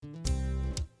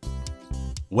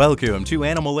Welcome to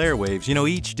Animal Airwaves.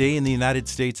 Each day in the United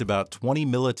States, about 20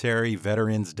 military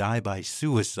veterans die by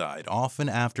suicide, often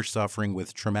after suffering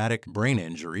with traumatic brain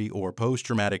injury or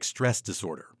post-traumatic stress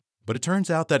disorder. But it turns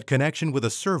out that connection with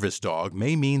a service dog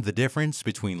may mean the difference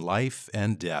between life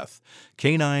and death.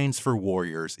 K9s for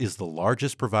Warriors is the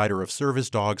largest provider of service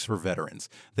dogs for veterans.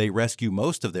 They rescue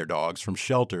most of their dogs from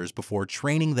shelters before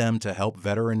training them to help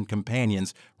veteran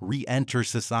companions re-enter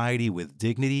society with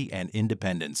dignity and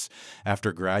independence.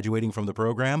 After graduating from the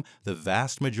program, the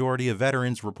vast majority of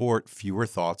veterans report fewer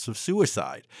thoughts of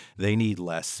suicide. They need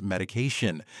less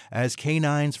medication. As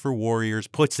K9s for Warriors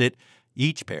puts it,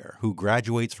 each pair who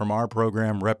graduates from our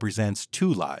program represents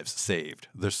two lives saved,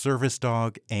 the service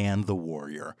dog and the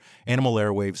warrior. Animal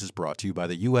Airwaves is brought to you by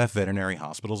the UF Veterinary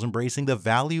Hospitals, embracing the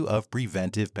value of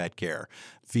preventive pet care.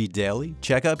 Feed daily,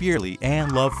 check up yearly,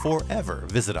 and love forever.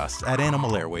 Visit us at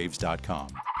animalairwaves.com.